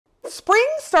Spring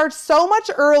starts so much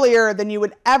earlier than you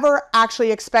would ever actually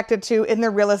expect it to in the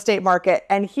real estate market,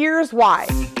 and here's why.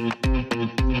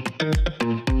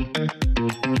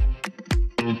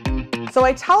 So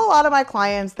I tell a lot of my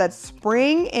clients that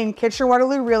spring in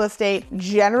Kitchener-Waterloo real estate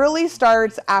generally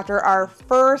starts after our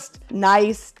first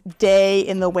nice day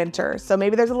in the winter. So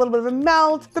maybe there's a little bit of a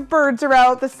melt, the birds are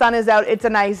out, the sun is out, it's a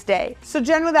nice day. So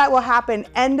generally that will happen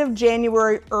end of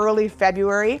January, early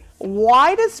February.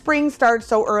 Why does spring start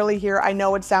so early here? I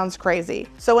know it sounds crazy.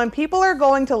 So when people are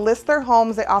going to list their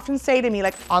homes, they often say to me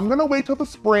like, I'm gonna wait till the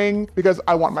spring because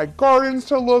I want my gardens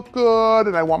to look good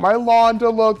and I want my lawn to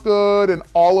look good and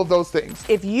all of those things.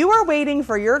 If you are waiting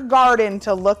for your garden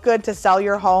to look good to sell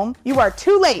your home, you are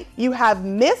too late. You have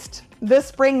missed the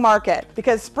spring market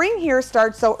because spring here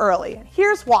starts so early.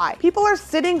 Here's why. People are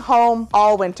sitting home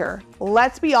all winter.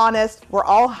 Let's be honest, we're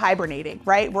all hibernating,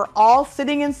 right? We're all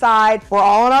sitting inside, we're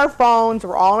all on our phones,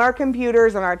 we're all on our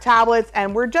computers and our tablets,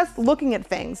 and we're just looking at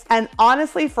things. And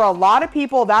honestly, for a lot of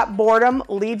people, that boredom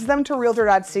leads them to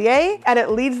realtor.ca and it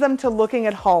leads them to looking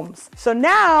at homes. So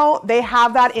now they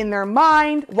have that in their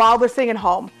mind while they're sitting at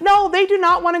home. No, they do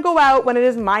not want to go out when it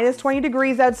is minus 20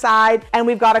 degrees outside and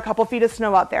we've got a couple feet of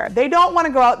snow out there. They don't want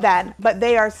to go out then, but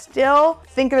they are still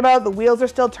thinking about it, the wheels are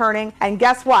still turning. And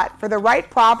guess what? For the right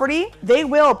property, they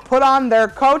will put on their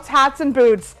coats, hats, and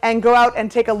boots and go out and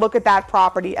take a look at that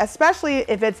property, especially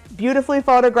if it's beautifully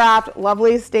photographed,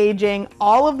 lovely staging,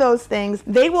 all of those things.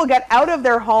 They will get out of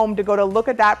their home to go to look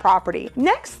at that property.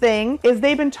 Next thing is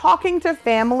they've been talking to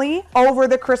family over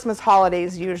the Christmas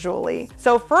holidays usually.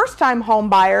 So first-time home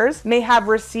buyers may have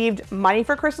received money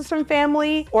for Christmas from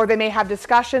family, or they may have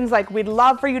discussions like, we'd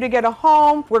love for you to get a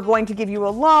home, we're going to give you a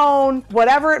loan,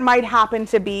 whatever it might happen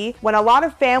to be. When a lot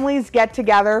of families get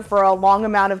together for a long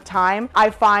amount of time,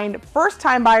 I find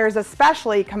first-time buyers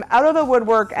especially come out of the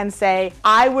woodwork and say,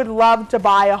 I would love to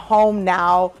buy a home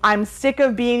now. I'm sick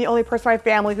of being the only person in my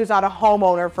family who's not a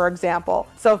homeowner, for example.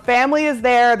 So family is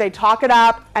there, they talk it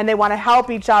up, and they want to help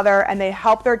each other, and they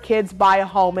help their kids buy a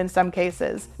home in some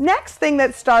cases. Next thing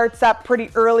that starts up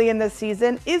pretty early in the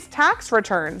season is tax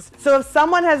returns. So if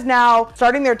someone has now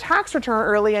starting their tax return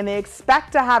early and they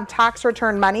expect to have tax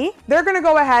return money, they're going to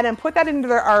go ahead and put that into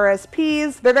their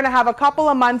RSPs. They're going to have a couple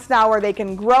of months now where they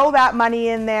can grow that money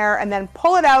in there and then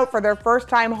pull it out for their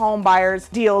first-time home buyers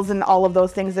deals and all of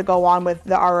those things that go on with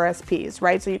the RSPs,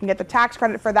 right? So you can get the tax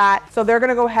credit for that. So they're going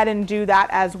to go ahead and do that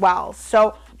as well.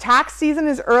 So tax season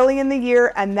is early in the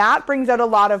year, and that brings out a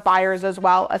lot of buyers as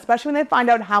well, especially when they find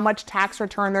out how much tax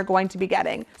return they're going to be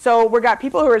getting. So we've got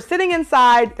people who are sitting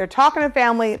inside, they're talking to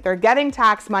family, they're getting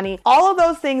tax money. All of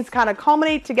those things kind of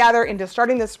culminate together into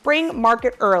starting the spring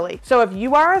market early. So if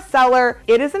you are a seller,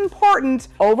 it is important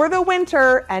over the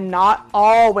winter, and not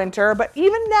all winter, but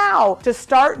even now, to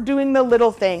start doing the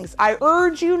little things. I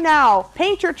urge you now,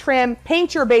 paint your trim,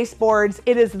 paint your baseboards.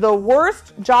 It is the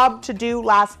worst job to do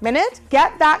last minute.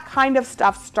 Get that kind of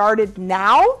stuff started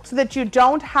now so that you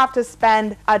don't have to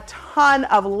spend a ton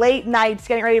of late nights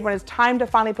getting ready when it's time to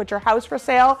finally put your house for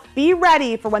sale. Be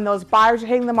ready for when those buyers are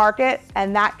hitting the market,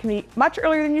 and that can be much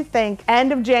earlier than you think.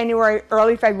 End of January,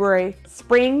 early February.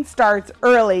 Spring starts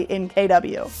early in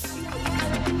KW.